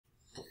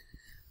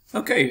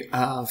Okay,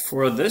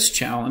 for this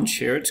challenge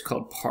here, it's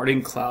called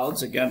Parting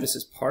Clouds. Again, this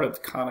is part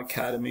of Khan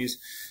Academy's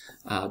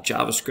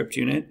JavaScript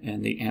unit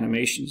and the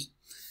animations.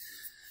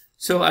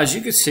 So as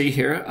you can see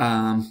here,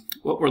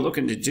 what we're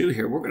looking to do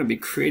here, we're going to be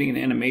creating an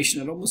animation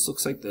that almost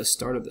looks like the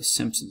start of The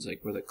Simpsons, like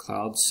where the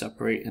clouds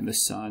separate and the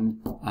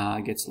sun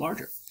gets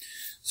larger.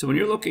 So when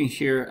you're looking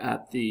here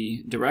at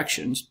the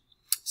directions,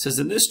 it says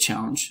in this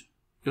challenge,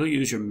 you'll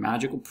use your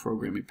magical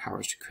programming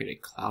powers to create a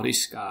cloudy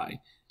sky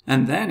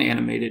and then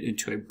animate it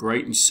into a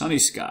bright and sunny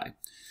sky.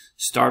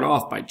 Start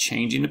off by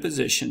changing the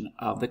position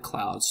of the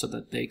clouds so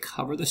that they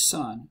cover the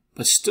sun,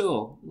 but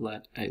still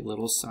let a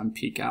little sun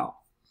peek out.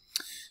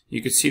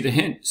 You can see the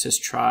hint. It says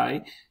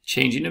try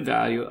changing the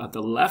value of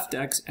the left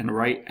x and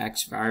right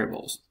x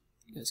variables.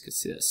 You guys can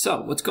see this.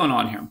 So what's going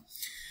on here?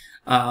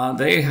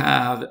 They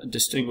have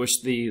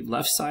distinguished the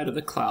left side of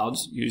the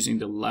clouds using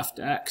the left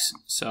x.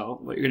 So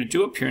what you're going to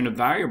do up here in the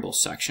variable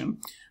section,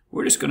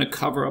 we're just going to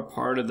cover a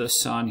part of the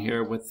sun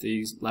here with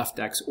these left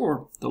x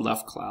or the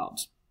left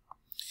clouds.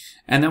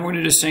 And then we're going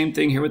to do the same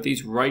thing here with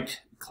these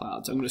right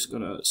clouds. I'm just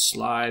going to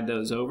slide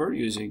those over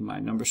using my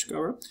number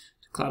scrubber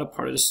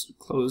to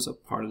close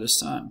up part of the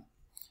sun.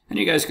 And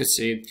you guys could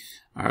see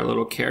our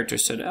little character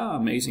said, "Oh,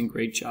 amazing,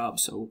 great job."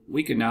 So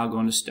we can now go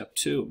into step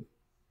 2.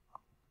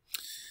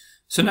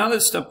 So now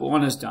that step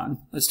 1 is done,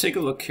 let's take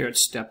a look here at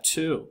step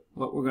 2.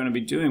 What we're going to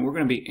be doing, we're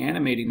going to be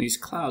animating these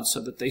clouds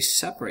so that they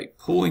separate,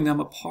 pulling them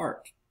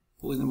apart,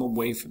 pulling them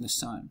away from the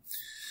sun.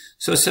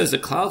 So it says the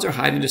clouds are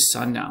hiding the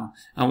sun now,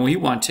 and we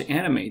want to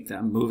animate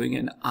them moving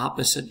in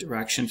opposite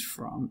directions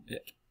from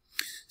it.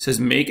 It says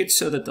make it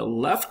so that the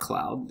left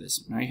cloud,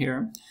 this right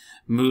here,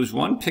 moves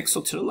 1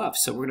 pixel to the left.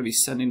 So we're going to be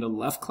sending the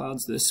left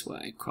clouds this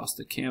way across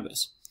the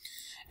canvas.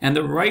 And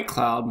the right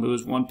cloud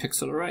moves 1 pixel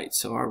to the right.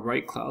 So our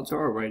right clouds are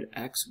our right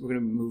x. We're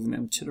going to be moving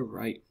them to the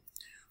right.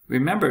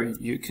 Remember,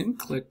 you can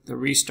click the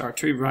restart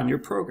to rerun your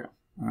program.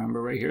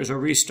 Remember, right here is our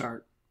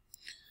restart.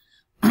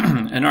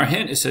 And our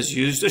hint, it says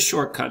use the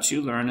shortcuts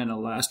you learned in the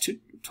last 2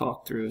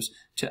 talkthroughs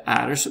to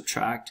add or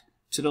subtract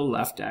to the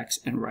left x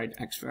and right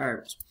x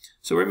variables.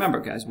 So remember,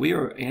 guys, we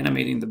are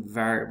animating the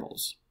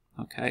variables,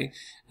 okay?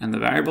 And the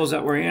variables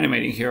that we're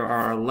animating here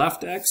are our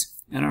left x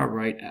and our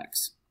right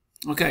x.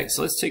 Okay,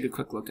 so let's take a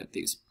quick look at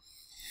these.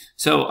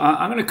 So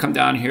I'm going to come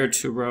down here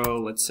to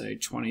row, let's say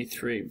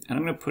 23, and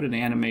I'm going to put an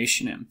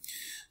animation in.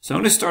 So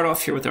I'm going to start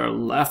off here with our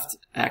left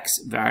x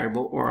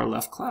variable or our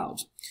left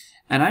clouds.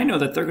 And I know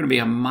that they're going to be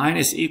a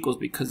minus equals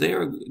because they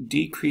are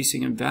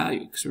decreasing in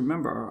value. Because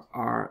remember,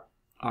 our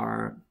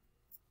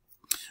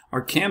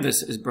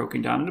canvas is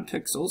broken down into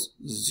pixels,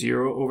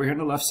 0 over here on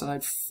the left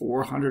side,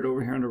 400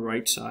 over here on the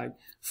right side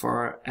for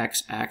our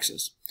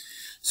x-axis.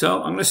 So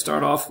I'm going to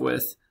start off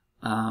with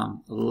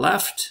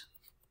left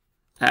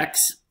x,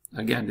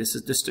 again, this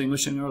is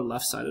distinguishing our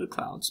left side of the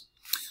clouds,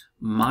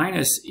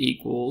 minus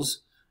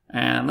equals,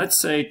 and let's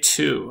say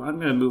 2. I'm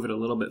going to move it a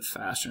little bit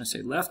faster and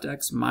say left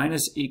x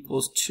minus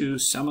equals 2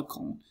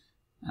 semicolon.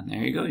 And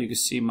there you go. You can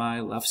see my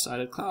left side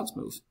of the clouds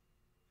move.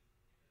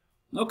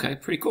 Okay,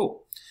 pretty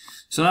cool.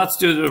 So let's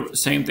do the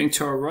same thing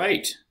to our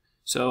right.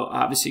 So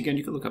obviously, again,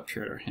 you can look up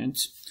here at our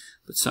hints.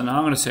 But so now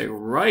I'm going to say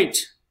right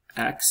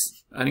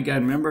x. And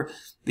again, remember,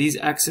 these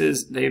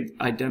x's, they've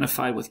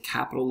identified with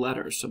capital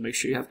letters. So make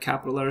sure you have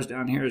capital letters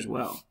down here as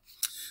well.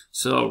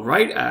 So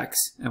right x,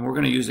 and we're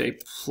going to use a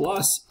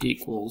plus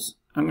equals,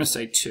 I'm going to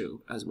say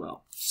 2 as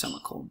well,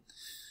 semicolon.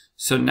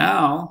 So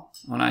now,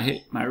 when I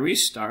hit my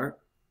restart,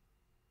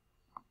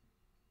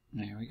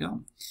 there we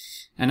go.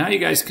 And now you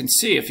guys can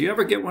see, if you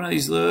ever get one of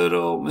these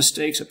little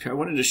mistakes up here, I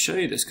wanted to show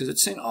you this because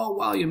it's saying, oh,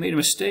 wow, you made a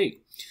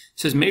mistake. It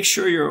says make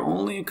sure you're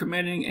only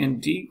incrementing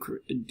and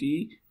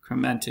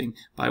decrementing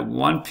by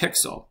 1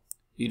 pixel.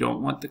 You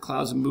don't want the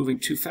clouds moving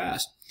too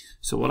fast.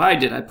 So what I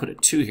did, I put a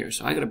 2 here.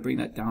 So I got to bring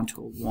that down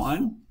to a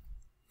 1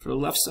 for the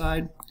left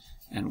side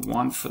and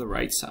 1 for the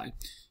right side.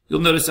 You'll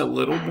notice that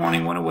little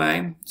warning went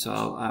away.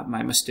 So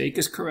my mistake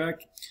is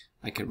correct.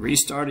 I can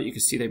restart it. You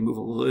can see they move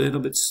a little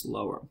bit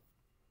slower.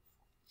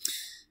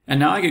 And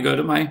now I can go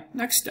to my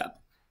next step.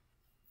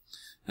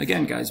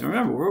 Again, guys,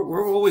 remember,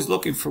 we're always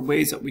looking for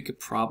ways that we could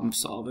problem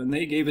solve. And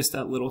they gave us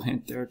that little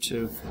hint there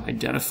to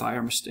identify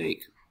our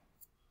mistake.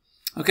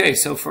 Okay,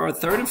 so for our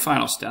third and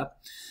final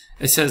step,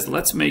 it says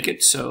let's make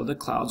it so the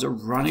clouds are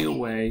running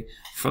away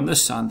from the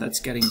sun that's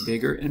getting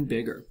bigger and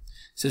bigger.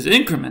 It says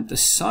increment the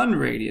sun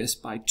radius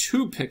by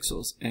 2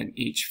 pixels in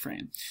each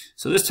frame.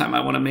 So this time I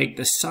want to make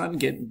the sun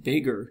get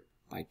bigger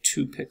by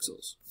 2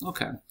 pixels.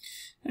 Okay,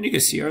 and you can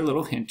see our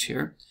little hint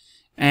here.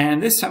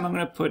 And this time I'm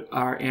going to put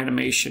our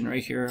animation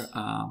right here.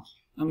 I'm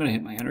going to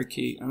hit my enter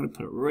key. I'm going to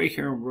put it right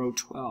here in row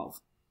 12.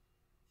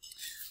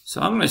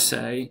 So I'm going to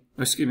say,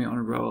 excuse me, on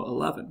row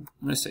 11,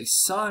 I'm going to say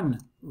sun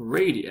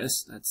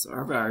radius, that's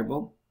our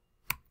variable.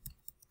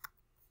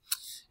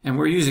 And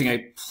we're using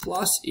a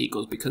plus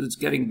equals because it's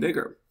getting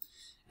bigger.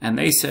 And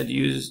they said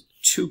use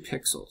 2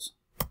 pixels.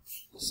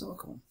 So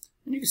cool.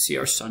 And you can see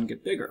our sun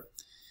get bigger.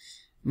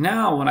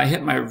 Now when I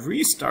hit my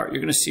restart,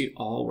 you're going to see it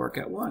all work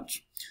at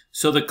once.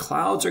 So the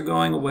clouds are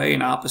going away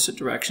in opposite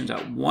directions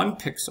at 1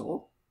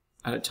 pixel.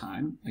 at a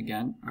time.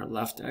 Again, our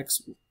left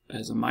x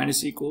is a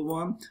minus equal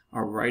 1.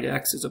 Our right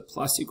x is a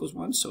plus equals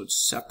 1. So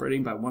it's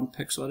separating by 1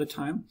 pixel at a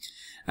time.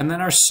 And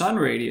then our sun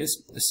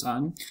radius, the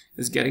sun,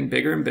 is getting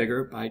bigger and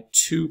bigger by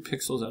 2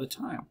 pixels at a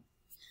time.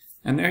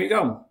 And there you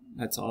go.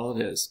 That's all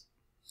it is.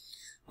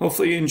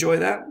 Hopefully you enjoy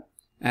that.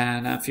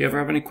 And if you ever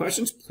have any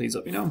questions, please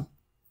let me know.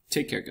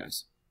 Take care,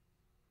 guys.